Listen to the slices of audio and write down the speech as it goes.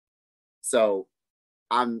So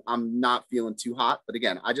I'm not feeling too hot. But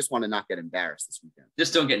again, I just want to not get embarrassed this weekend.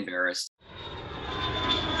 Just don't get embarrassed.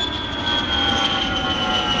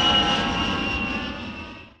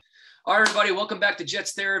 All right, everybody, welcome back to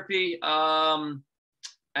Jets Therapy.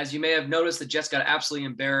 As you may have noticed, the Jets got absolutely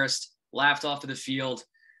embarrassed, laughed off of the field.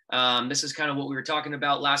 This is kind of what we were talking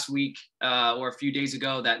about last week or a few days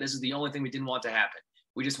ago, that this is the only thing we didn't want to happen.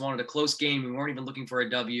 We just wanted a close game. We weren't even looking for a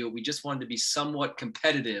W. We just wanted to be somewhat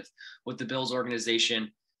competitive with the Bills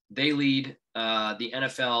organization. They lead the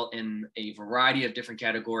NFL in a variety of different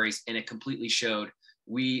categories, and it completely showed.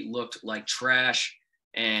 We looked like trash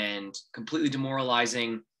and completely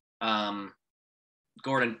demoralizing.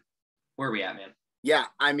 Gordon, where are we at, man? Yeah,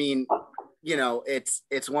 I mean, you know, it's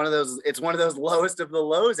one of those lowest of the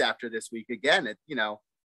lows after this week. Again,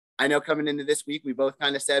 I know coming into this week, we both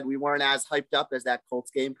kind of said we weren't as hyped up as that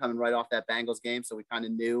Colts game coming right off that Bengals game. So we kind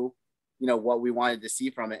of knew, what we wanted to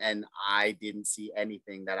see from it. And I didn't see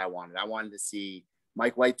anything that I wanted. I wanted to see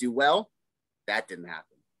Mike White do well. That didn't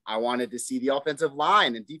happen. I wanted to see the offensive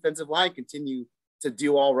line and defensive line continue to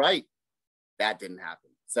do all right. That didn't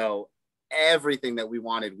happen. So everything that we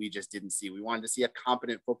wanted, we just didn't see. We wanted to see a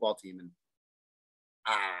competent football team. And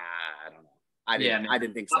I don't know. I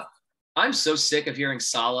didn't think so. I'm so sick of hearing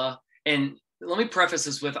Saleh. And let me preface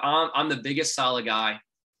this with, I'm the biggest Saleh guy.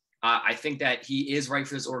 I think that he is right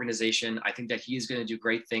for this organization. I think that he is going to do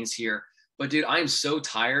great things here. But, dude, I am so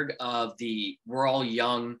tired of we're all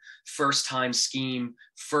young, first-time scheme,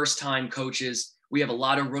 first-time coaches. We have a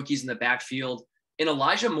lot of rookies in the backfield. In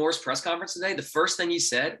Elijah Moore's press conference today, the first thing he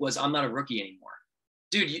said was, I'm not a rookie anymore.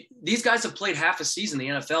 Dude, these guys have played half a season in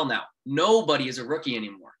the NFL now. Nobody is a rookie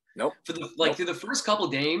anymore. Nope. Through the first couple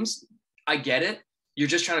games, I get it. You're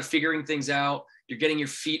just trying to figuring things out. You're getting your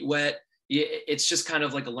feet wet. It's just kind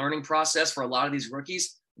of like a learning process for a lot of these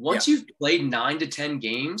rookies. Once you've played 9 to 10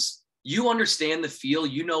 games, you understand the feel.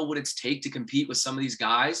 You know what it's take to compete with some of these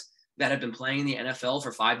guys that have been playing in the NFL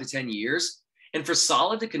for 5 to 10 years. And for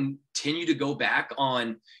Saleh to continue to go back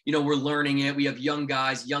on, we're learning it. We have young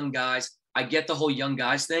guys. I get the whole young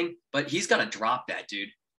guys thing, but he's got to drop that, dude.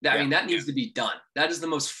 I mean, that needs to be done. That is the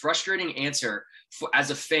most frustrating answer as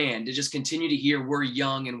a fan, to just continue to hear we're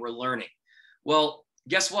young and we're learning. Well,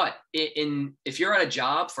 guess what? If you're at a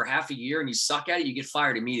job for half a year and you suck at it, you get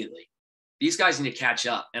fired immediately. These guys need to catch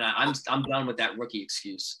up, and I'm done with that rookie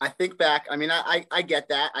excuse. I think back. I mean, I get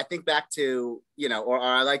that. I think back to or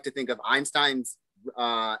I like to think of Einstein's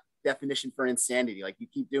definition for insanity. Like, you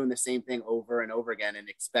keep doing the same thing over and over again and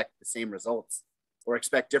expect the same results, or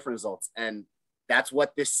expect different results. And that's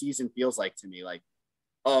what this season feels like to me. Like,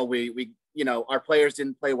 oh, we our players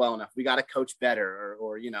didn't play well enough. We got to coach better,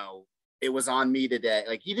 or it was on me today.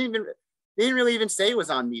 Like, they didn't really even say it was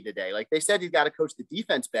on me today. Like, they said he's got to coach the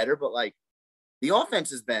defense better, but like, the offense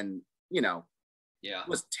has been,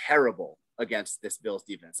 was terrible against this Bills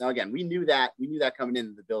defense. Now, again, we knew that coming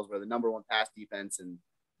in. The Bills were the number one pass defense and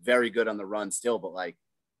very good on the run still, but like,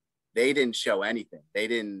 they didn't show anything.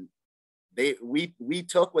 We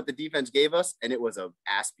took what the defense gave us, and it was a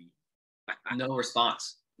ass beat. No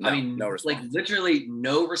response. No response. Like, literally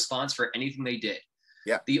no response for anything they did.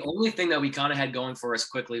 Yeah. The only thing that we kind of had going for us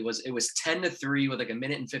quickly was it was 10-3 with like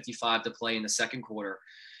 1:55 to play in the second quarter.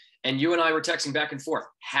 And you and I were texting back and forth.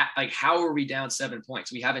 How are we down 7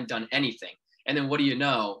 points? We haven't done anything. And then what do you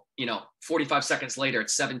know? 45 seconds later,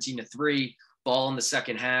 it's 17-3, ball in the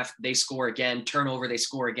second half. They score again, turnover, they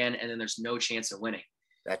score again, and then there's no chance of winning.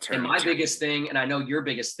 And my biggest thing, and I know your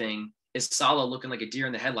biggest thing, is Saleh looking like a deer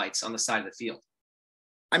in the headlights on the side of the field.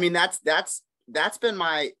 I mean, that's been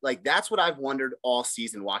that's what I've wondered all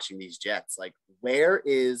season watching these Jets. Like, where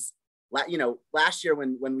is, last year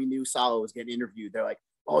when we knew Saleh was getting interviewed, they're like,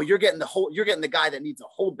 oh, you're getting the guy that needs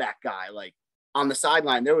a holdback guy. Like, on the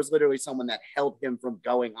sideline, there was literally someone that held him from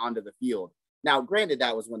going onto the field. Now, granted,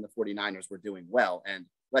 that was when the 49ers were doing well. And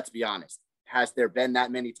let's be honest, has there been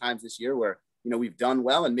that many times this year where, we've done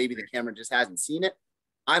well and maybe the camera just hasn't seen it?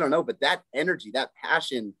 I don't know, but that energy, that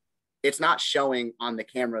passion, it's not showing on the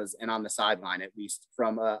cameras and on the sideline, at least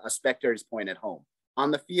from a spectator's point at home.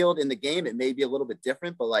 On the field, in the game, it may be a little bit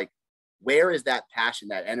different, but like, where is that passion,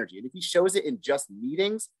 that energy? And if he shows it in just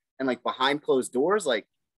meetings and like behind closed doors, like,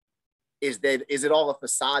 is it all a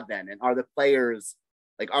facade then? And are the players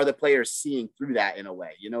seeing through that in a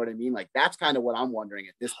way? You know what I mean? Like, that's kind of what I'm wondering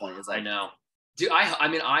at this point. Is like, I know. Dude,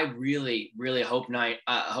 I really, really hope not.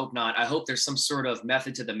 I hope there's some sort of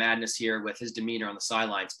method to the madness here with his demeanor on the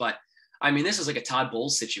sidelines. But I mean, this is like a Todd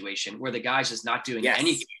Bowles situation where the guy's just not doing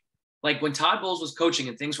anything. Like, when Todd Bowles was coaching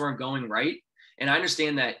and things weren't going right, and I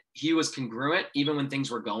understand that he was congruent even when things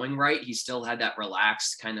were going right, he still had that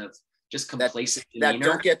relaxed kind of just complacent that demeanor.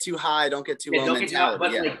 Don't get too high, don't get too low mentality.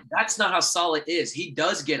 But like, that's not how Salah is. He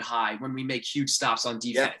does get high when we make huge stops on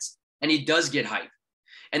defense, and he does get hype.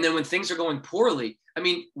 And then when things are going poorly, I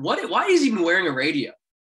mean, why is he even wearing a radio?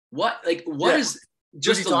 What is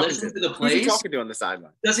just to listen to the plays? Who's he talking to on the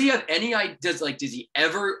sideline? Does he have any idea? Does he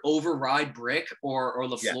ever override Brick or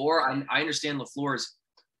LaFleur? Yeah. I understand LaFleur's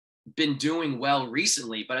been doing well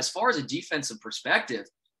recently, but as far as a defensive perspective,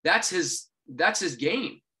 that's his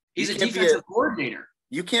game. He's a defensive coordinator.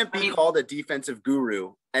 You can't be called a defensive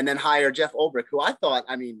guru and then hire Jeff Ulbrich, who I thought,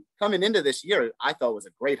 coming into this year, I thought was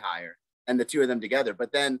a great hire, and the two of them together.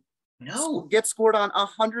 But then get scored on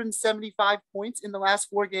 175 points in the last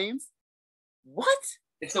 4 games. What?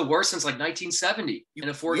 It's the worst since like 1970 in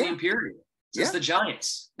a 4-game period. Since the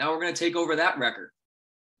Giants. Now we're going to take over that record.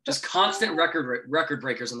 Just constant record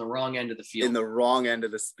breakers on the wrong end of the field. In the wrong end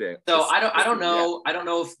of the spit. So I don't know. Yeah. I don't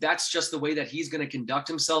know if that's just the way that he's going to conduct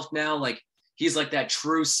himself now. Like, he's like that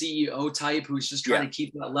true CEO type who's just trying to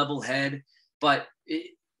keep that level head. But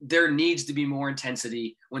there needs to be more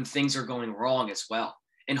intensity when things are going wrong as well,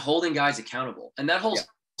 and holding guys accountable. And that whole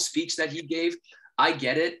speech that he gave, I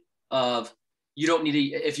get it. Of you don't need to,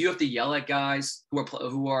 if you have to yell at guys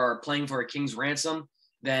who are playing for a king's ransom,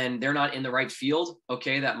 then they're not in the right field.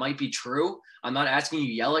 Okay, that might be true. I'm not asking you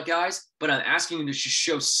to yell at guys, but I'm asking you to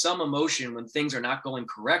show some emotion when things are not going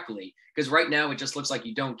correctly. Because right now it just looks like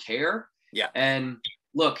you don't care. Yeah. And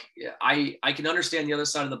look, I can understand the other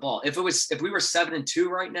side of the ball. If we were 7-2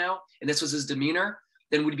 right now and this was his demeanor,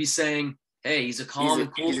 then we'd be saying, hey, he's a calm,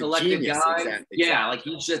 cool, collected guy. Exactly. Like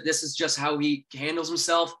this is just how he handles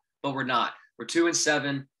himself. But we're not. We're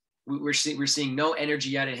 2-7. We're seeing no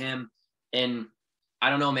energy out of him, and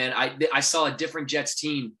I don't know, man. I saw a different Jets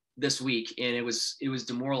team this week, and it was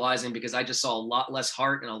demoralizing because I just saw a lot less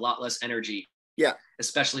heart and a lot less energy. Yeah,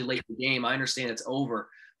 especially late in the game. I understand it's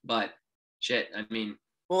over, but shit.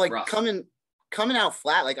 Well, like rough. coming out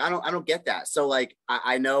flat. Like I don't get that. So like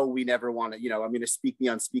I know we never want to. I'm going to speak the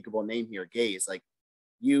unspeakable name here, Gaze. Like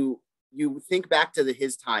you think back to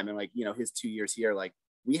his time and like his 2 years here, like.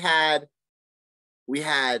 We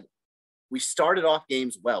started off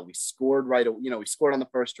games well. We scored we scored on the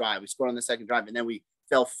first drive, we scored on the second drive, and then we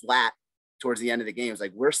fell flat towards the end of the game. It's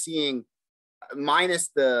like we're seeing minus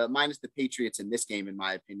the Patriots in this game, in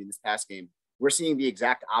my opinion, this past game, we're seeing the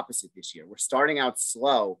exact opposite this year. We're starting out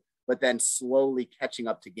slow, but then slowly catching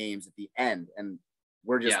up to games at the end. And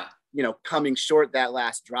we're just, coming short that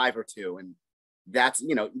last drive or two. And that's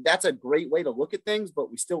a great way to look at things,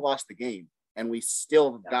 but we still lost the game. And we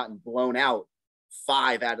still have gotten blown out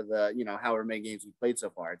 5 out of the, however many games we played so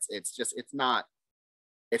far. It's not.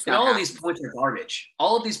 And all of these points are garbage.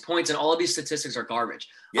 All of these points and all of these statistics are garbage.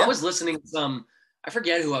 Yeah. I was listening to I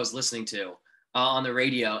forget who I was listening to on the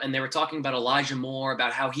radio, and they were talking about Elijah Moore,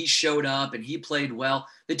 about how he showed up and he played well.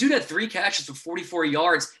 The dude had 3 catches for 44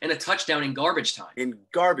 yards and a touchdown in garbage time.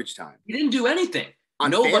 He didn't do anything.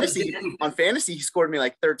 On fantasy, he scored me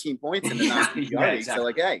like 13 points in the 90 yards. Exactly. So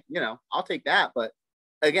like, hey, I'll take that. But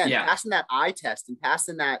again, passing that eye test and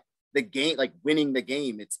passing the game, like winning the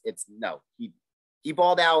game, it's no. He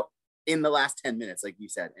balled out in the last 10 minutes, like you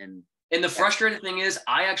said. And the frustrating thing is,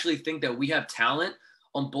 I actually think that we have talent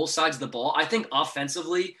on both sides of the ball. I think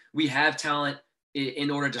offensively, we have talent in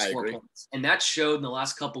order to score points, and that showed in the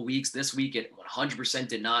last couple of weeks. This week, it 100%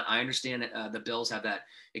 did not. I understand the Bills have that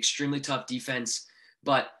extremely tough defense.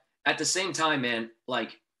 But at the same time, man,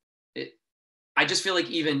 like I just feel like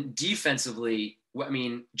even defensively,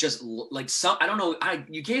 just like I don't know,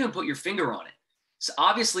 you can't even put your finger on it. So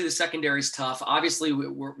obviously the secondary is tough. Obviously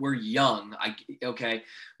we're young.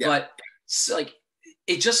 But so like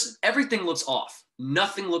it just everything looks off.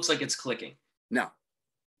 Nothing looks like it's clicking. No.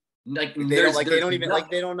 Like they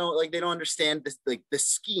don't know, like they don't understand this, like the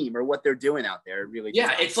scheme or what they're doing out there. It really,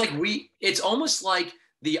 it's almost like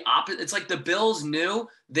the opposite. It's like the Bills knew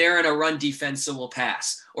they're in a run defense, so we'll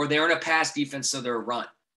pass, or they're in a pass defense, so they're run,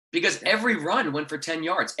 because every run went for 10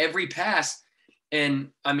 yards, every pass.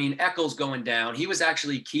 And Eccles going down, he was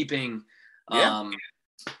actually keeping, he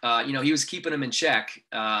was keeping him in check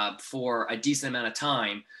for a decent amount of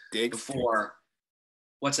time.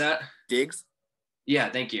 What's that? Diggs.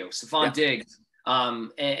 Yeah, thank you. Stephon Diggs.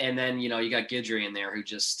 And then, you got Guidry in there who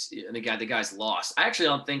just, the guy's lost. I actually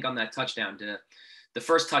don't think on that touchdown, the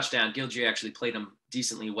first touchdown, Guidry actually played him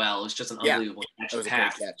decently well. It was just an unbelievable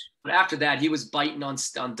catch. But after that, he was biting on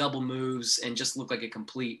double moves and just looked like a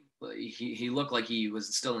complete, he looked like he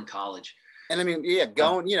was still in college. And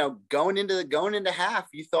going into half,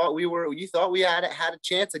 you thought we had a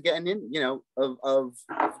chance of getting in,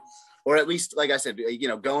 or at least, like I said,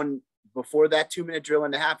 before that 2-minute drill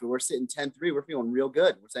into half, we're sitting 10-3. We're feeling real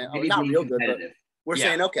good. We're saying, Maybe not being real good, but competitive. we're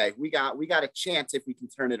saying, okay, we got a chance if we can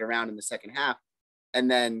turn it around in the second half. And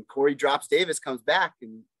then Corey drops Davis, comes back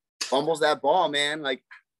and fumbles that ball, man. Like,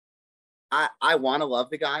 I want to love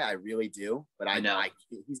the guy. I really do. But I know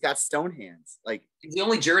he's got stone hands. Like, he's the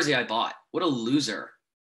only jersey I bought. What a loser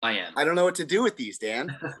I am. I don't know what to do with these,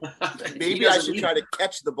 Dan. Maybe I should try to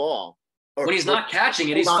catch the ball. When he's not catching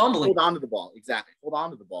it, he's fumbling. Hold on to the ball. Exactly. Hold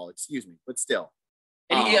on to the ball. Excuse me. But still.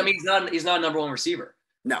 And he's not a number one receiver.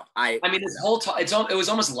 No. I mean, this whole time, it was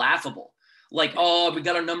almost laughable. Like, oh, we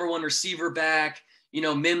got our number one receiver back. You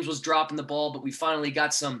know, Mims was dropping the ball, but we finally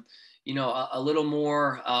got some, you know, a little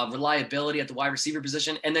more reliability at the wide receiver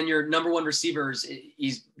position. And then your number one receivers,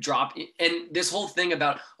 he's dropped. And this whole thing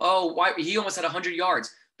about, why he almost had 100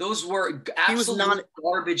 yards. Those were absolute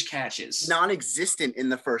garbage catches. Non-existent in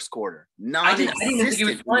the first quarter. I didn't even think he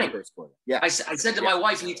was playing. In the first quarter. Yeah. I said to my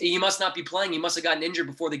wife, he must not be playing. He must have gotten injured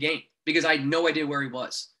before the game because I had no idea where he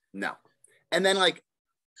was. No. And then, like,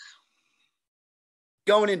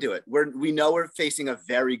 going into it, we know we're facing a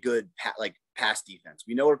very good pass defense.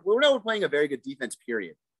 We know we're playing a very good defense,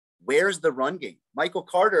 period. Where's the run game? Michael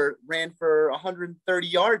Carter ran for 130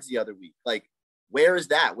 yards the other week. Like, where is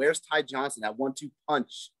that? Where's Ty Johnson? That 1-2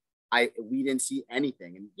 punch. We didn't see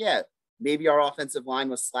anything. And yeah, maybe our offensive line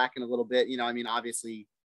was slacking a little bit. You know, I mean, obviously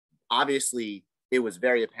it was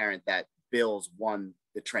very apparent that Bills won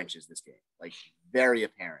the trenches this game. Like, very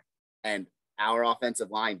apparent. And our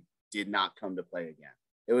offensive line did not come to play again.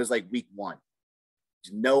 It was like week 1.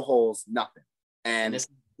 Just no holes, nothing. And this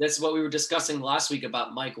is what we were discussing last week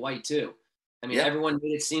about Mike White too. I mean, everyone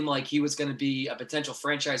made it seem like he was going to be a potential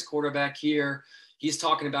franchise quarterback here. He's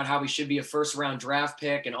talking about how he should be a first-round draft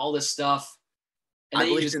pick and all this stuff. And I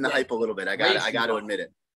believed in the hype a little bit. I got to admit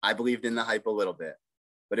it. I believed in the hype a little bit.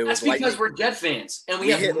 But it was because we're Jet fans and we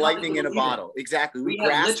have hit lightning in a bottle. Exactly. We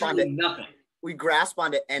grasp onto nothing. We grasp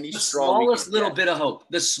onto any straw. The smallest little bit of hope.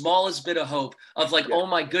 The smallest bit of hope of like, oh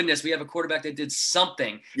my goodness, we have a quarterback that did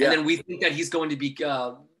something, and then we think that he's going to be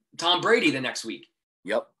Tom Brady the next week.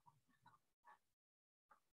 Yep.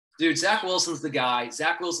 Dude, Zach Wilson's the guy.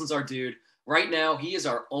 Zach Wilson's our dude. Right now, he is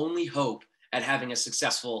our only hope at having a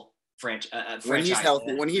successful franchise. When he's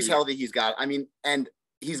healthy, he's got. I mean, and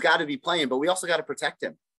he's got to be playing, but we also got to protect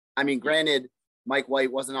him. I mean, granted, Mike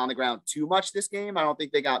White wasn't on the ground too much this game. I don't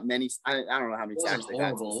think they got many. I don't know how many sacks they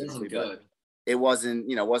got. It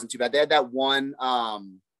wasn't too bad. They had that one,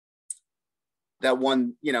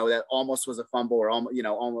 that almost was a fumble, or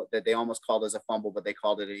almost that they almost called as a fumble, but they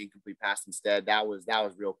called it an incomplete pass instead. That was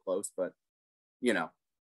real close, but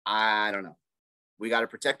I don't know. We got to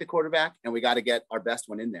protect the quarterback, and we got to get our best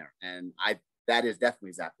one in there. And that is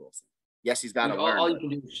definitely Zach Wilson. Yes, he's got to learn. All you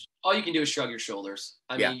can do is shrug your shoulders.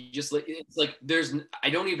 I mean, it's like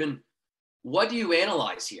what do you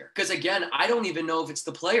analyze here? Because again, I don't even know if it's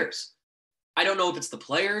the players. I don't know if it's the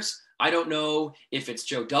players. I don't know if it's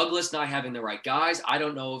Joe Douglas not having the right guys. I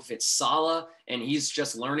don't know if it's Saleh and he's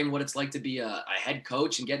just learning what it's like to be a head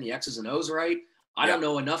coach and getting the X's and O's right. I don't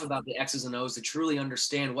know enough about the X's and O's to truly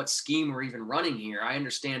understand what scheme we're even running here. I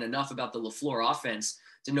understand enough about the LaFleur offense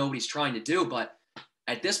to know what he's trying to do, but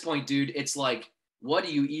at this point, dude, it's like, what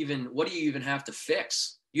do you even have to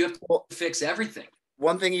fix? You have to fix everything.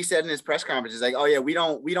 One thing he said in his press conference is like, oh yeah, we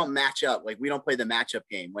don't match up. Like, we don't play the matchup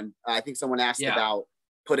game. When I think someone asked about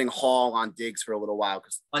putting Hall on Diggs for a little while.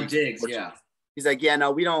 Diggs, He's like, yeah,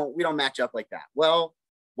 no, we don't match up like that. Well,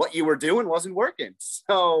 what you were doing wasn't working.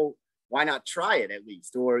 So why not try it at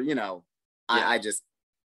least? Or, I just,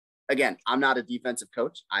 again, I'm not a defensive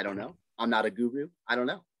coach. I don't know. I'm not a guru. I don't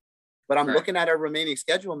know. But I'm looking at our remaining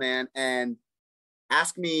schedule, man, and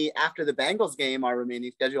ask me after the Bengals game, our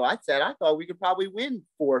remaining schedule, I thought we could probably win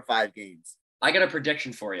 4 or 5 games. I got a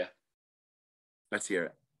prediction for you. Let's hear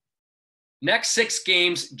it. Next 6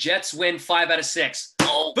 games, Jets win 5 out of 6.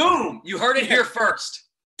 Oh, boom! You heard it here first.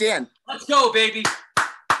 Dan. Let's go, baby.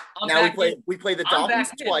 We play the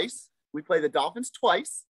Dolphins twice. We play the Dolphins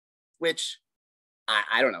twice, which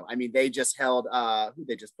I don't know. I mean, they just held who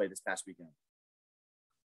they just played this past weekend.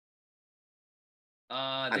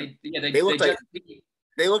 They looked like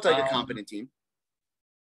a competent team.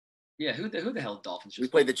 Yeah, who the hell Dolphins? We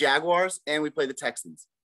play the Jaguars and we play the Texans.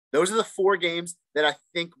 Those are the 4 games that I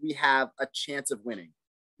think we have a chance of winning.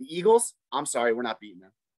 The Eagles, I'm sorry, we're not beating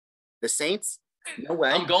them. The Saints, no way.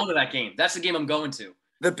 I'm going to that game. That's the game I'm going to.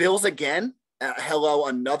 The Bills again. Hello,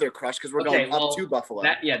 another crush because we're going up to Buffalo.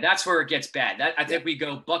 That's where it gets bad. I think we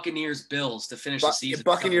go Buccaneers Bills to finish the season.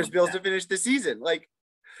 Buccaneers Bills to finish the season. Like,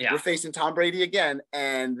 we're facing Tom Brady again,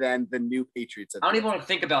 and then the new Patriots. I don't even want to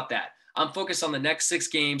think about that. I'm focused on the next 6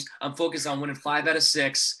 games. I'm focused on winning 5 out of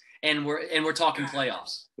 6, and we're talking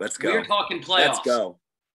playoffs. Let's go. We're talking playoffs. Let's go.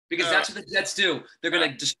 Because that's what the Jets do. They're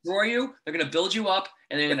going to destroy you. They're going to build you up,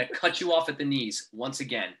 and they're going to cut you off at the knees once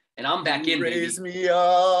again. And I'm back in, baby. Raise me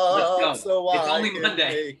up. Let's go. So it's only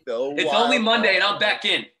Monday. It's only Monday, and I'm back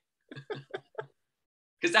in.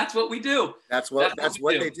 Because that's what we do. That's what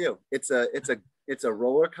they do. It's a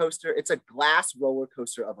roller coaster. It's a glass roller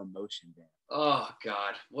coaster of emotion, Dan. Oh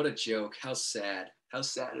God, what a joke. How sad. How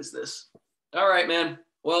sad is this? All right, man.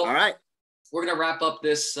 Well, all right. We're gonna wrap up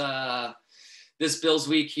this this Bills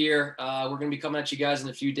week here. We're gonna be coming at you guys in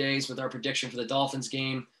a few days with our prediction for the Dolphins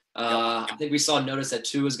game. I think we saw a notice that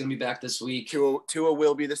Tua is gonna be back this week. Tua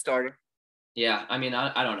will be the starter. Yeah, I mean,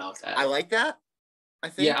 I don't know if that. I like that. I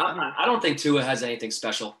think. Yeah, I don't think Tua has anything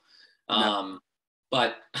special. No.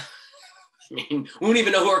 But I mean, we don't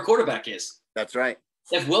even know who our quarterback is. That's right.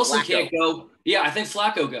 If Wilson can't go, yeah, I think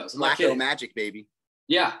Flacco goes. Flacco magic, baby.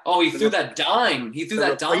 Yeah. Oh, he threw that dime. He threw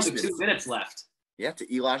that dime with 2 minutes left. Yeah,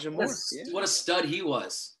 to Elijah Moore. What a stud he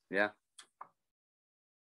was. Yeah.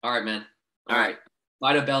 All right, man. All right.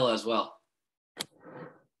 Bye to Bella as well.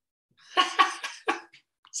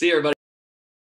 See you, everybody.